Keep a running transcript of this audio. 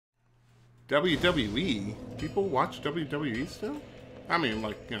WWE? People watch WWE still? I mean,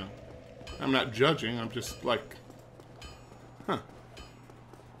 like, you know, I'm not judging. I'm just like, huh.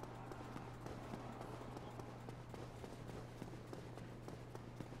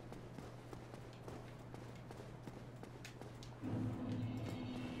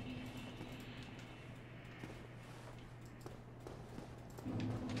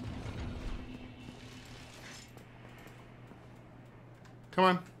 Come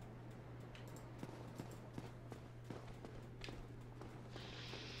on.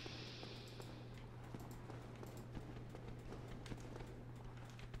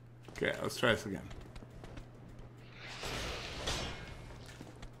 Okay, let's try this again.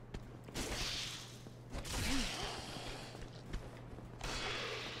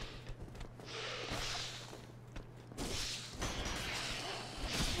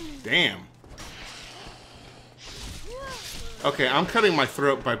 Damn. Okay, I'm cutting my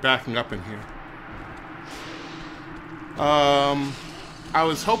throat by backing up in here. I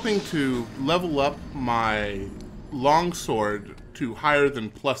was hoping to level up my longsword to higher than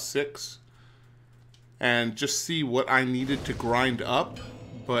 +6 and just see what I needed to grind up,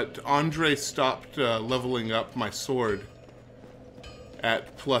 but Andre stopped leveling up my sword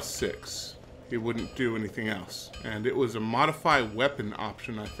at +6. He wouldn't do anything else, and it was a modify weapon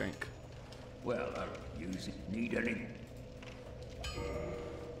option, I think. Well, I don't use it. Need any?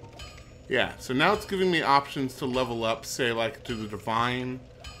 Yeah, so now it's giving me options to level up, say like to the Divine,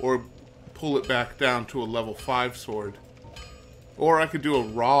 or pull it back down to a level 5 sword. Or I could do a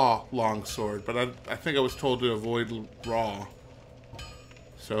raw longsword, but I think I was told to avoid raw.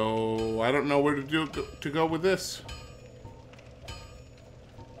 So I don't know where to go with this.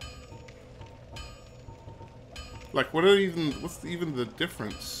 Like, what's even the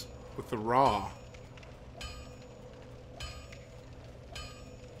difference with the raw?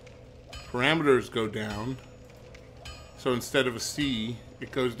 Parameters go down. So instead of a C,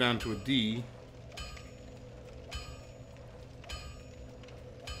 it goes down to a D.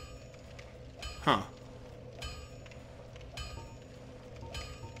 Huh.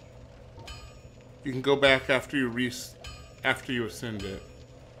 You can go back after you ascend it.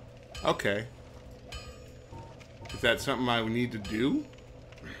 Okay. Is that something I would need to do?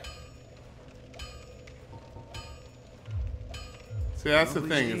 See, that's the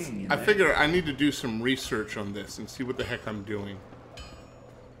thing. Is I figure I need to do some research on this and see what the heck I'm doing.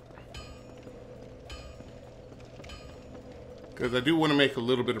 Because I do want to make a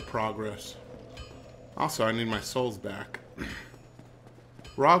little bit of progress. Also, I need my souls back.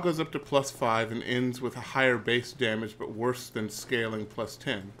 Raw goes up to +5 and ends with a higher base damage but worse than scaling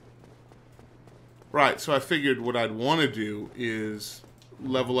 +10. Right, so I figured what I'd want to do is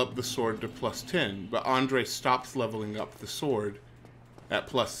level up the sword to +10, but Andre stops leveling up the sword at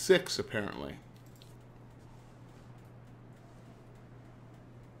 +6, apparently.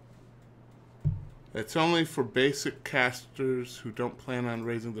 It's only for basic casters who don't plan on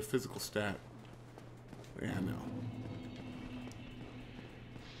raising the physical stat. Yeah, I know.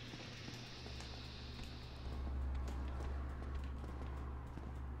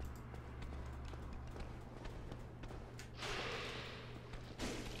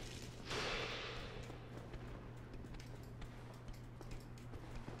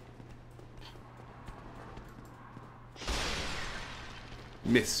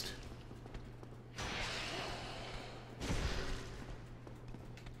 Missed.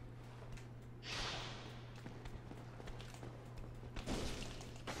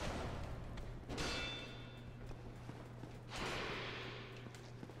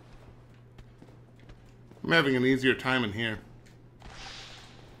 I'm having an easier time in here.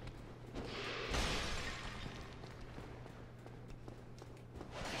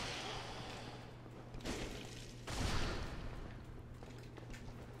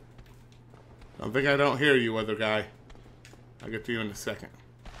 I think I don't hear you, other guy. I'll get to you in a second.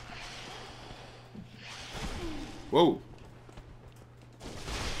 Whoa.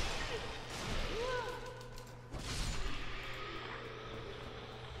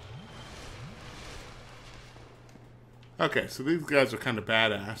 Okay, so these guys are kind of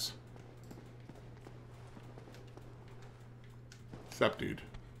badass. What's up, dude?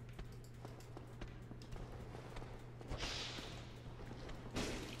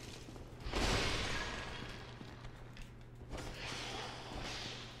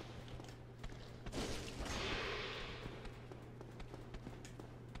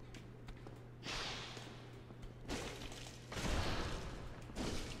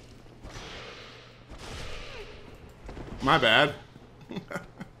 My bad.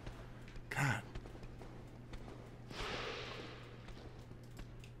 God.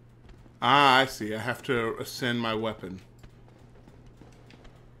 Ah, I see. I have to ascend my weapon.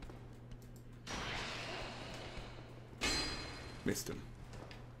 Missed him.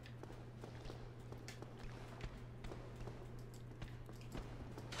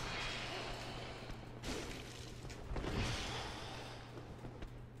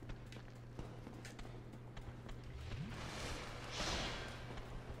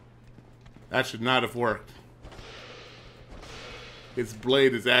 That should not have worked. His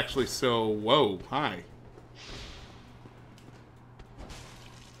blade is actually so... Whoa, hi.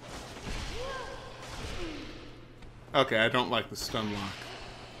 Okay, I don't like the stun lock.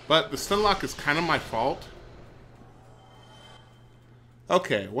 But the stun lock is kind of my fault.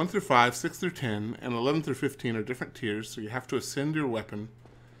 Okay, 1 through 5, 6 through 10, and 11 through 15 are different tiers, so you have to ascend your weapon.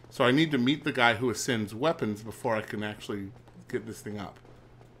 So I need to meet the guy who ascends weapons before I can actually get this thing up.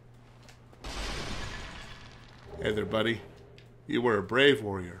 Hey there, buddy. You were a brave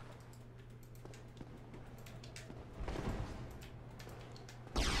warrior.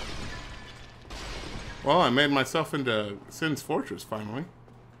 Well, I made myself into Sin's Fortress, finally.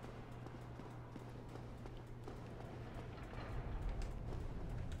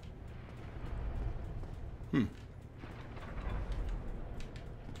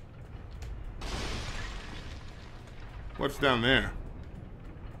 What's down there?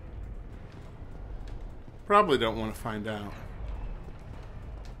 Probably don't want to find out.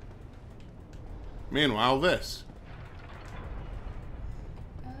 Meanwhile, this.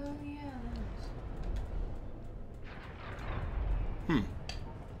 Oh, yeah,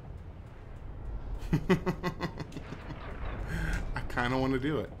 I kind of want to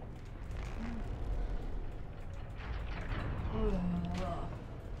do it.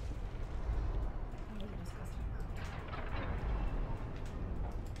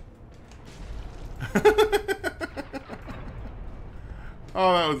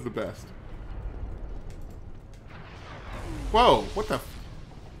 Oh, that was the best. Whoa, what the...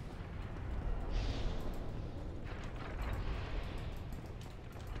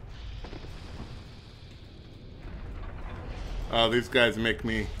 Oh, these guys make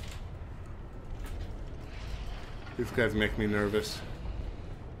me... These guys make me nervous.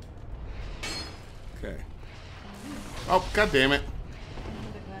 Okay. Oh, god damn it.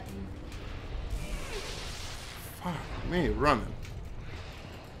 Fuck me, running.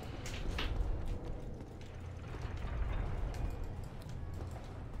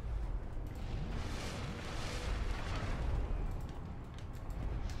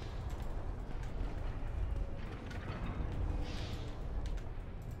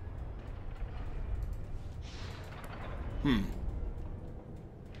 Can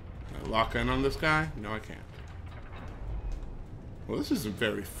I lock in on this guy? No, I can't. Well, this isn't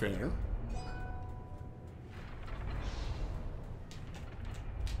very fair.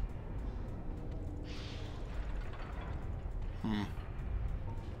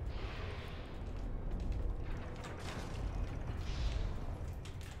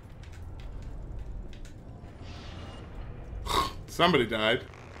 Somebody died.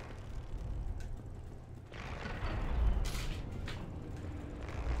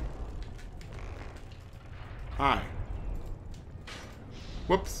 Hi.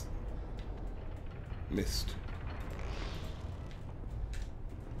 Whoops. Missed.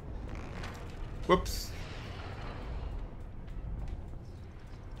 Whoops.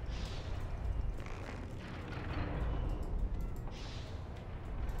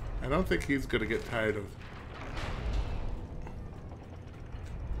 I don't think he's gonna get tired of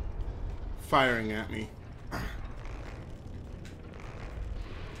firing at me.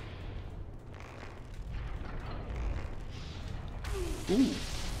 Ooh.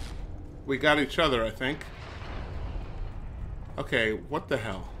 We got each other, I think. Okay, what the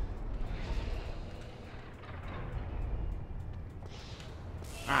hell?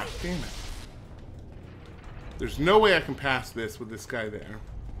 Ah, damn it. There's no way I can pass this with this guy there.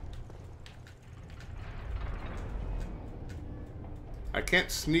 I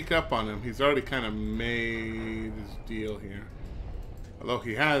can't sneak up on him. He's already kind of made his deal here. Although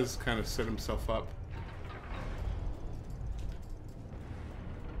he has kind of set himself up.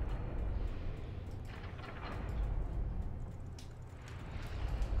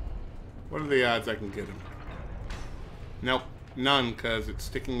 What are the odds I can get him? Nope, none, because it's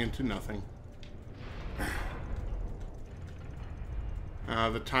sticking into nothing.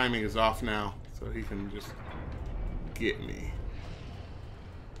 The timing is off now, so he can just get me.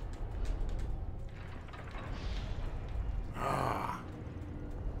 Ah.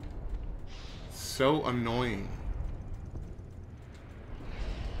 So annoying.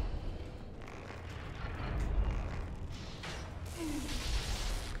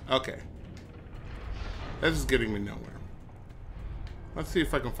 Okay. This is getting me nowhere. Let's see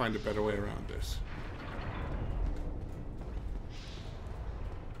if I can find a better way around this.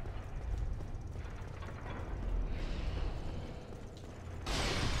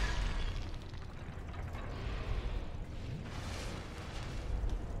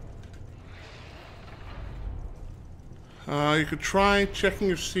 You could try checking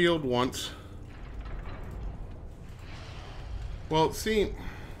your shield once. Well, see,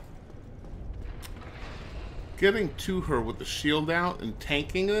 getting to her with the shield out and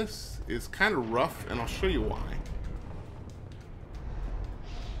tanking this is kind of rough, and I'll show you why.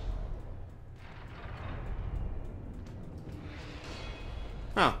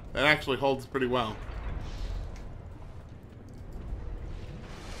 Huh, that actually holds pretty well.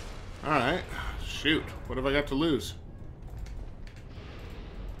 Alright, shoot, what have I got to lose?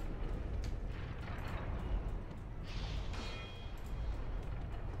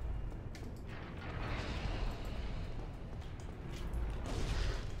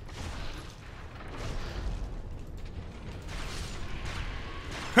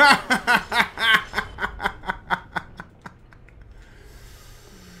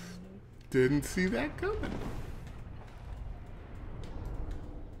 Didn't see that coming.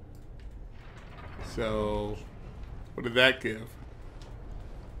 So, what did that give?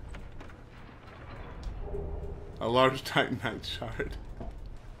 A large titanite shard.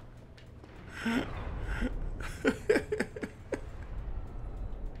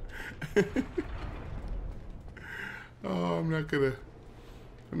 Oh, I'm not gonna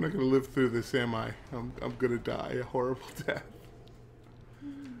live through this, am I? I'm gonna die a horrible death.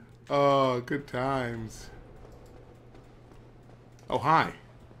 Oh, good times. Oh, hi.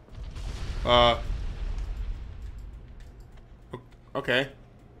 Okay.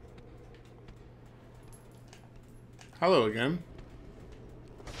 Hello again.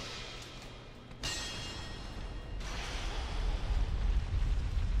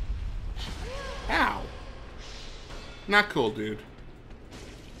 Ow. Not cool, dude.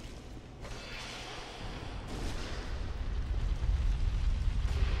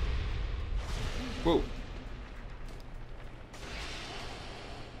 Whoa.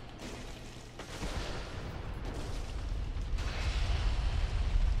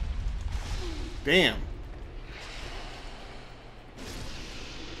 Damn.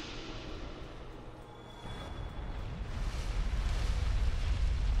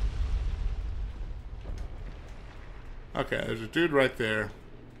 Okay, there's a dude right there.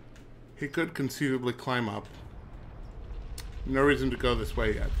 He could conceivably climb up. No reason to go this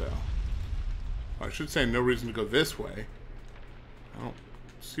way yet, though. I should say no reason to go this way. I don't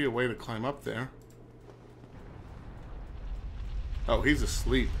see a way to climb up there. Oh, he's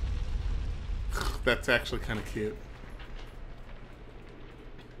asleep. That's actually kind of cute.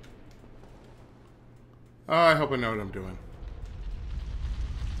 Oh, I hope I know what I'm doing.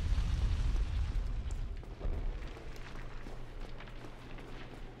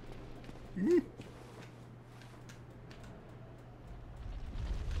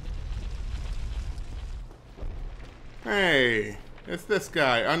 Hey, it's this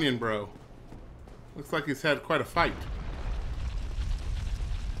guy, Onion Bro. Looks like he's had quite a fight.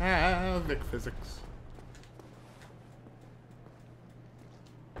 Ah, Vic Physics.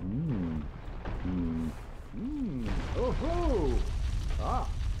 Oh ho! Ah,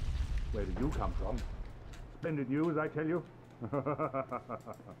 where did you come from? Splendid news, I tell you.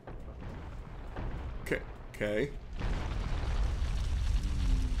 Okay.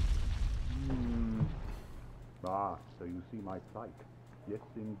 Ah, so you see my plight. Yes,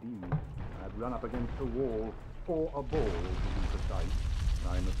 indeed. I've run up against a wall, or a ball, to be precise.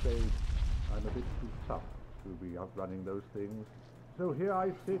 I'm afraid I'm a bit too tough to be outrunning those things. So here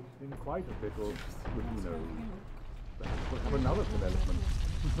I sit in quite a pickle. But who knows? Perhaps we'll have another development.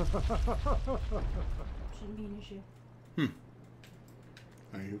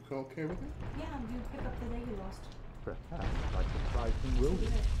 Are you okay with it? Yeah, I'm going to pick up the day you lost. Perhaps I could try some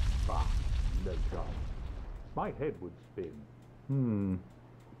rolling. Bah, no chance. My head would spin.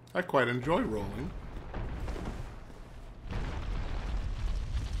 I quite enjoy rolling.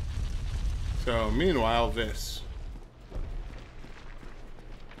 So, meanwhile, this.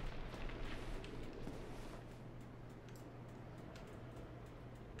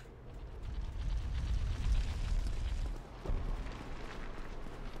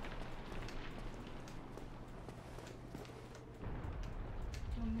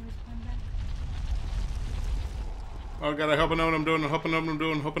 Oh god, I hope I know what I'm doing. I hope I know what I'm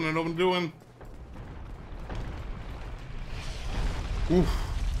doing. Hoping I know what I'm doing. Oof.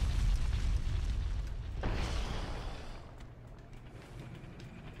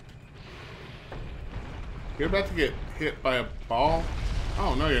 You're about to get hit by a ball?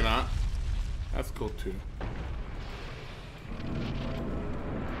 Oh, no you're not. That's cool too.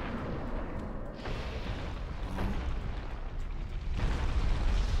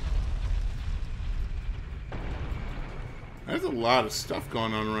 There's a lot of stuff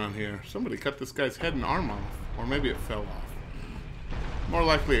going on around here. Somebody cut this guy's head and arm off. Or maybe it fell off. More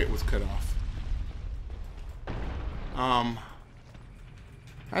likely it was cut off.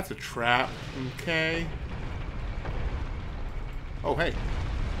 That's a trap. Okay. Oh, hey.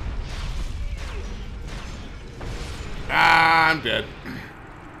 Ah, I'm dead.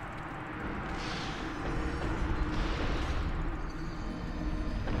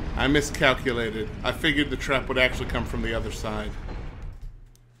 I miscalculated. I figured the trap would actually come from the other side.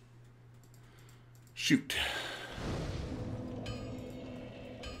 Shoot.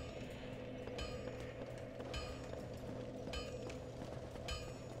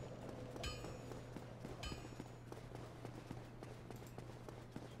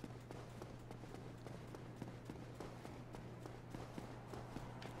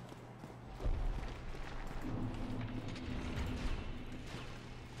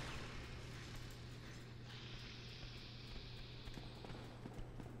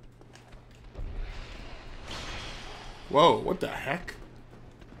 Whoa, what the heck?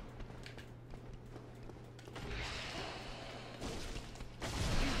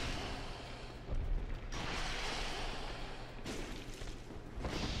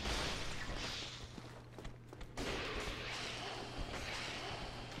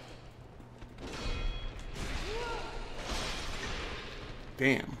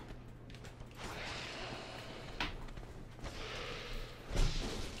 Damn.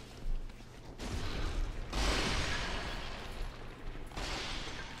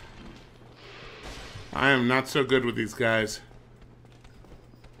 I am not so good with these guys.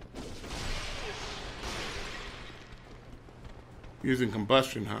 Using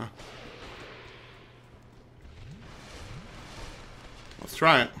combustion, huh? Let's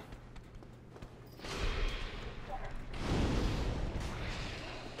try it.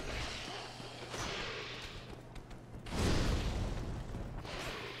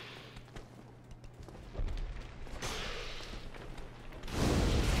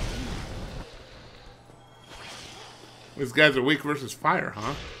 These guys are weak versus fire,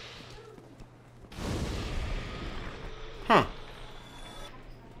 huh? Huh.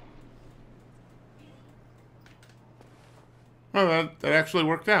 Oh, that actually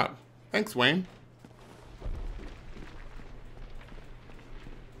worked out. Thanks, Wayne.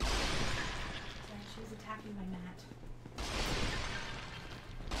 Yeah, she's attacking my mat.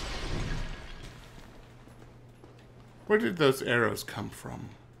 Where did those arrows come from?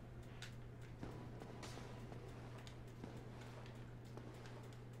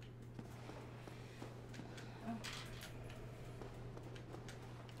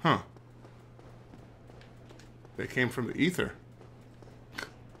 Huh. They came from the ether.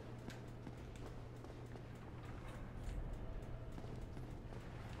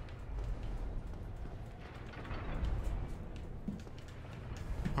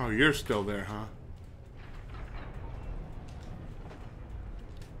 Oh, you're still there, huh?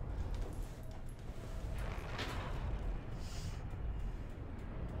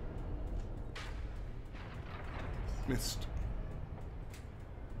 Missed.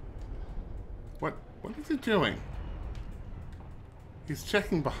 What is he doing? He's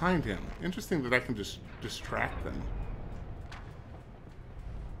checking behind him. Interesting that I can just distract them.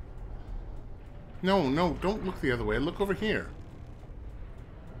 No, no, don't look the other way. Look over here.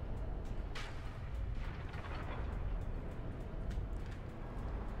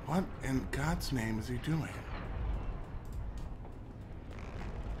 What in God's name is he doing?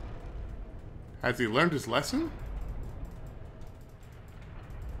 Has he learned his lesson?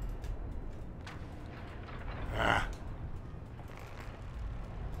 Ah.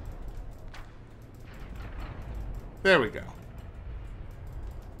 There we go.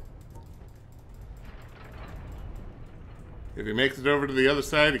 If he makes it over to the other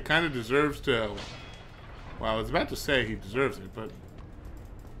side, he kind of deserves to... Well, I was about to say he deserves it, but...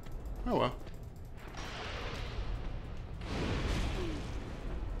 Oh well.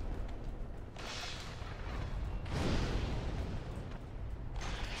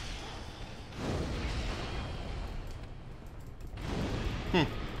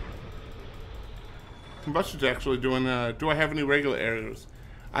 Combustion's actually doing, do I have any regular arrows?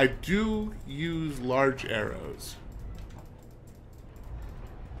 I do use large arrows.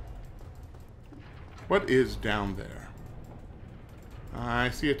 What is down there? I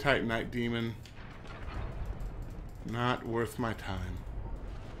see a Titanite demon. Not worth my time.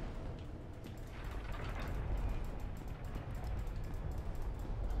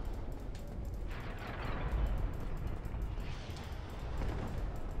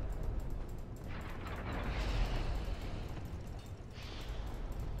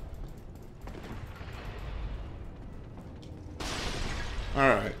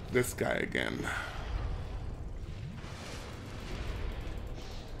 this guy again.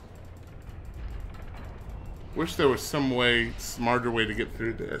 Wish there was some way, smarter way to get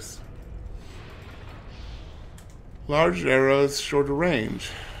through this. Large arrows, shorter range.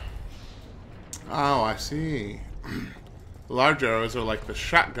 Oh, I see. Large arrows are like the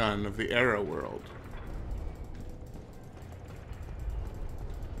shotgun of the arrow world.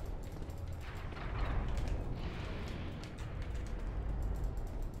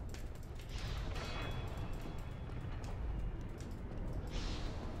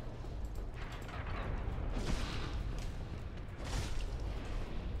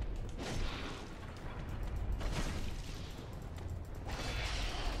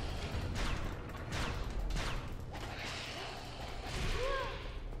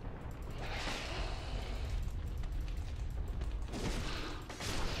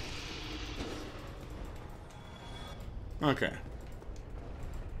 Okay.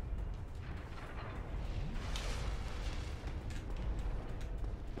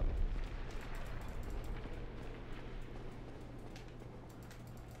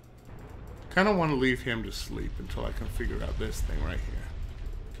 Kind of want to leave him to sleep until I can figure out this thing right here.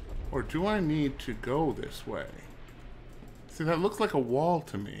 Or do I need to go this way? See, that looks like a wall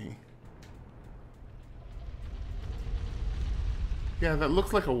to me. Yeah, that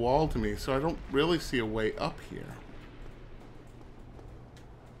looks like a wall to me, so I don't really see a way up here.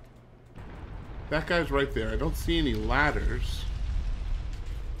 That guy's right there. I don't see any ladders.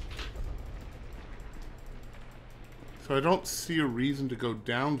 So I don't see a reason to go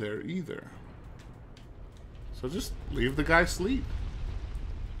down there either. So just leave the guy sleep.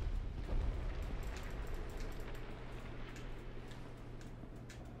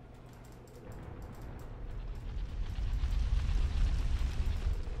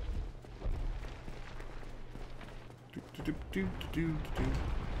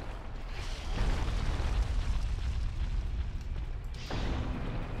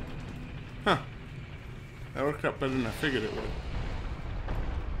 Huh. That worked out better than I figured it would.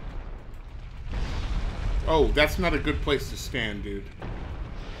 Oh, that's not a good place to stand, dude.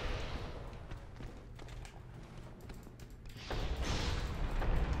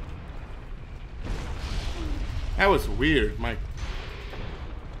 That was weird, Mike.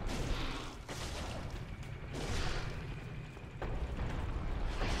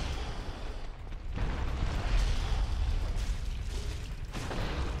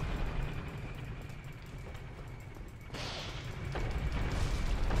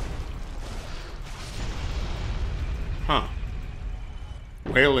 Huh.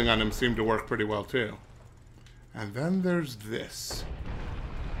 Wailing on him seemed to work pretty well, too. And then there's this.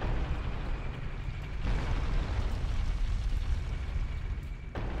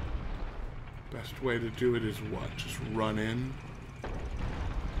 Best way to do it is what? Just run in?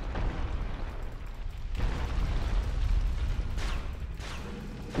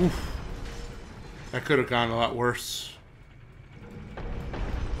 Oof. That could have gone a lot worse.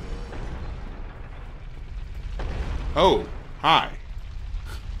 Oh, hi.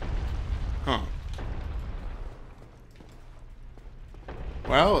 Huh.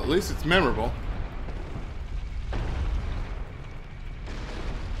 Well, at least it's memorable.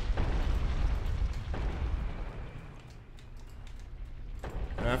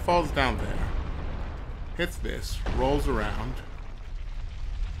 That falls down there. Hits this, rolls around,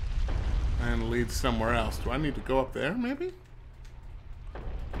 and leads somewhere else. Do I need to go up there, maybe?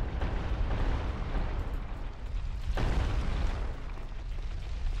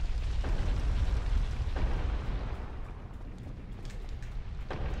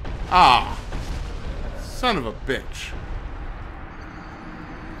 Ah, son of a bitch.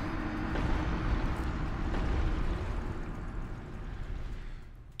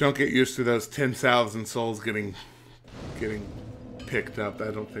 Don't get used to those 10,000 souls getting picked up.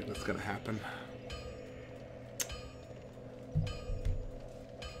 I don't think that's gonna happen.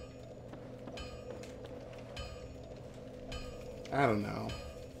 I don't know.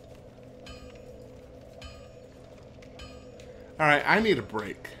 Alright, I need a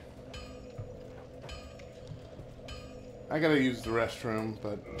break. I gotta use the restroom,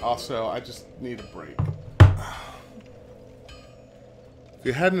 but also I just need a break. If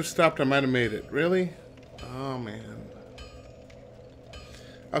you hadn't have stopped, I might have made it. Really? Oh, man.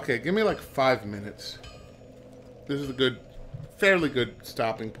 Okay, give me like 5 minutes. This is a good, fairly good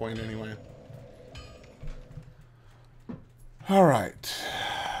stopping point anyway. Alright.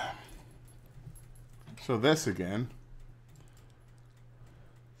 So this again.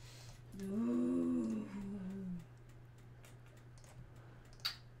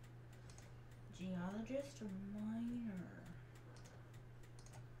 Geologist or miner?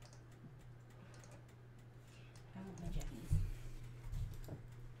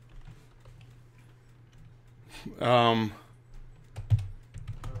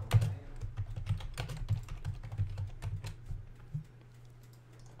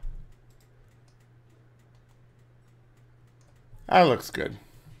 That looks good.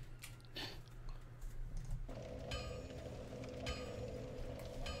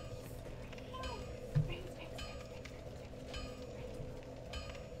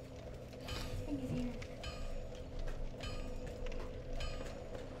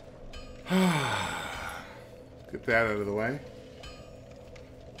 Get that out of the way.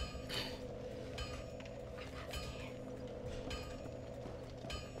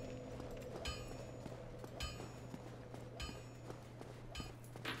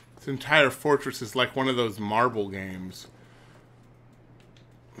 This entire fortress is like one of those marble games.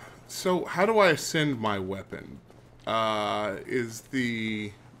 So, how do I ascend my weapon? Is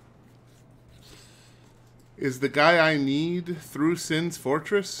the guy I need through Sin's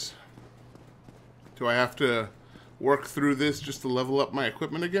Fortress? Do I have to work through this just to level up my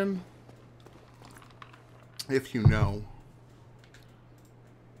equipment again? If you know.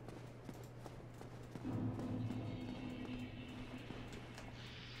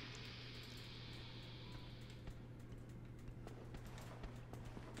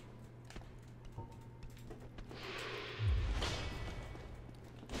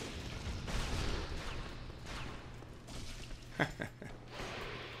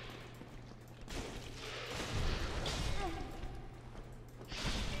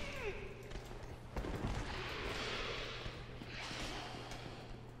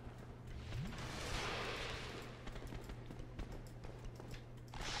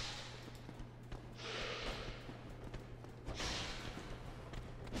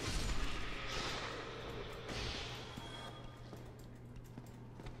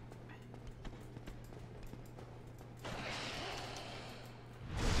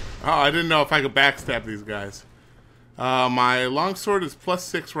 Oh, I didn't know if I could backstab these guys. My longsword is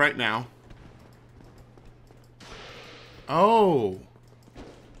 +6 right now. Oh.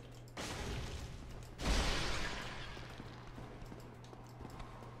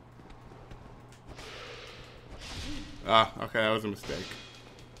 Ah, okay, that was a mistake.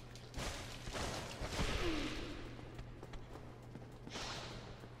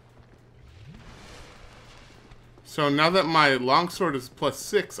 So now that my longsword is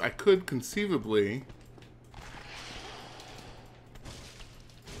 +6, I could conceivably...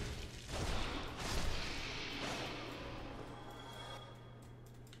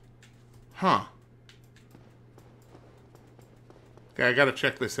 Huh. Okay, I gotta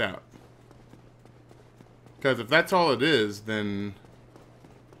check this out. Because if that's all it is, then...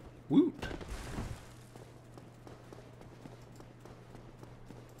 Woot.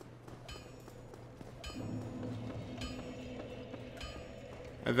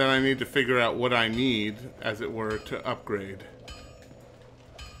 And then I need to figure out what I need, as it were, to upgrade.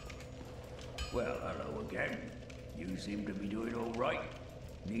 Well, hello again. You seem to be doing all right.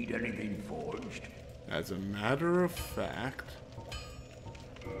 Need anything forged? As a matter of fact...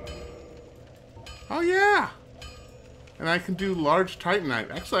 Oh, yeah! And I can do large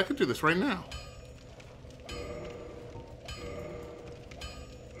titanite. Actually, I could do this right now.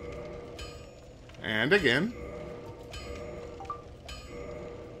 And again.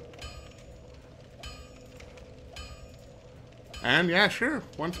 And yeah, sure,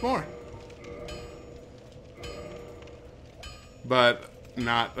 once more. But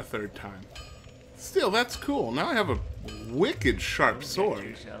not a third time. Still, that's cool. Now I have a wicked sharp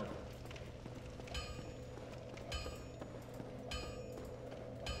sword.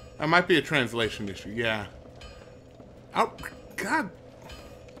 That might be a translation issue, yeah. Oh, God.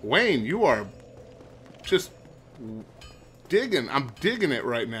 Wayne, you are just digging. I'm digging it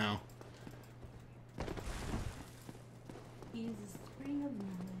right now. He is a spring of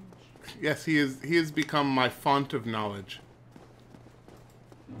knowledge. Yes, he is. He has become my font of knowledge.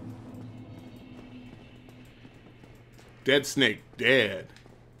 Dead snake, dead.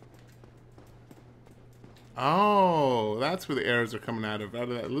 Oh, that's where the arrows are coming out of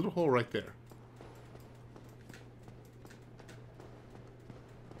that little hole right there.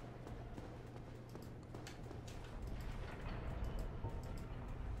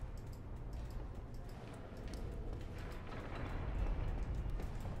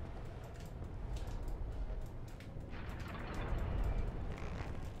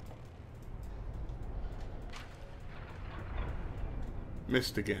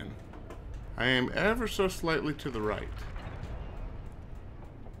 Missed again. I am ever so slightly to the right.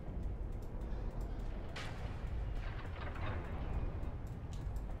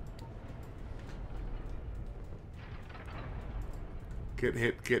 Get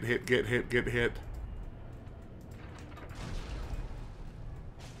hit, get hit, get hit, get hit.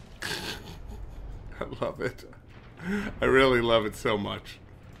 love it. I really love it so much.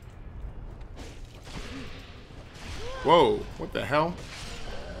 Whoa, what the hell?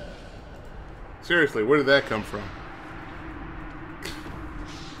 Seriously, where did that come from?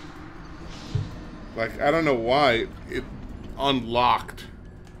 Like, I don't know why it unlocked.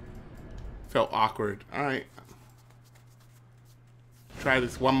 Felt awkward. Alright. Try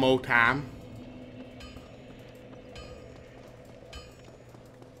this one more time.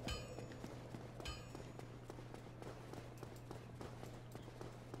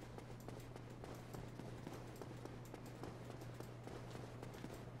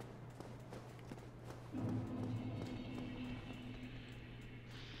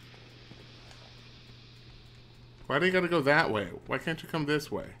 Why do you gotta go that way? Why can't you come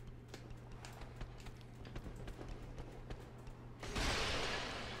this way?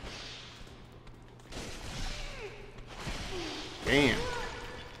 Damn.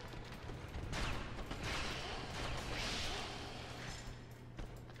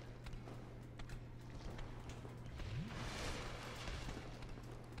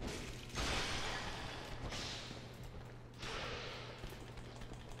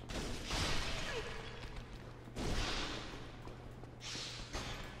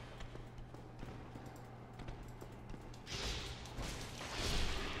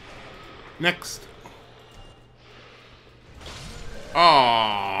 Next.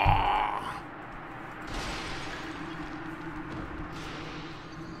 Aww.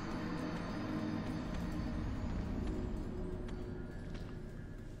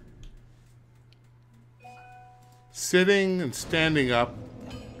 Sitting and standing up.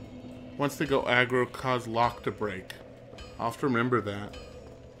 Once they go aggro, cause lock to break. I'll have to remember that.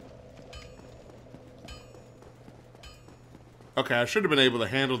 Okay, I should have been able to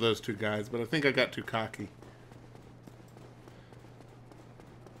handle those two guys, but I think I got too cocky.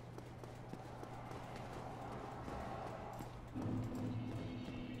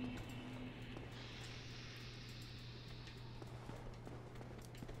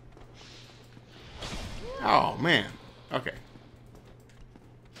 Oh, man. Okay.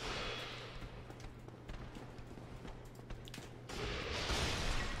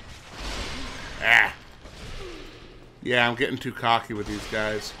 Ah. Yeah, I'm getting too cocky with these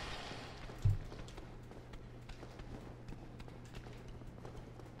guys.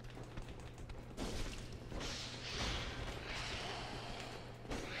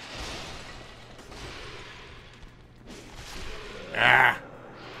 Ah.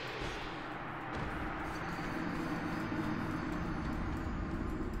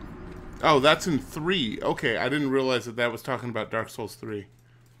 Oh, that's in 3. Okay, I didn't realize that that was talking about Dark Souls 3.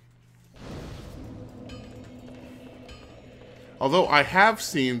 Although I have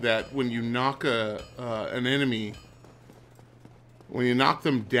seen that when you knock an enemy, when you knock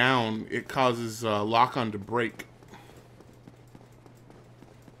them down, it causes lock-on to break.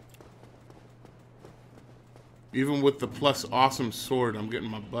 Even with the plus awesome sword, I'm getting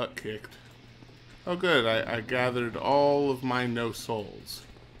my butt kicked. Oh good, I gathered all of my no souls.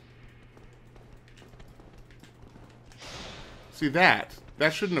 See that?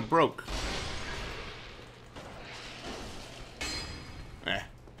 That shouldn't have broke. Eh.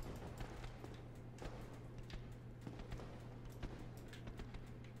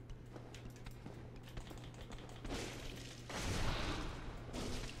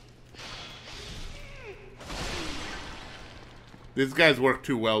 These guys work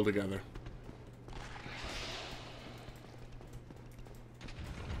too well together.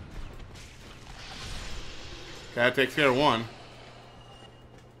 That takes care of one.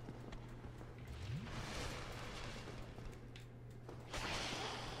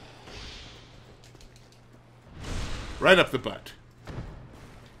 Right up the butt.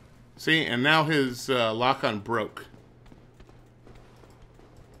 See, and now his lock-on broke.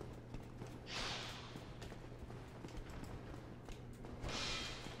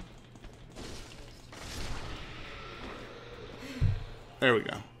 There we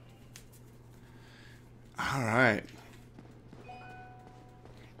go. All right.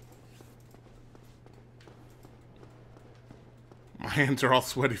 My hands are all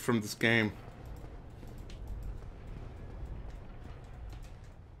sweaty from this game.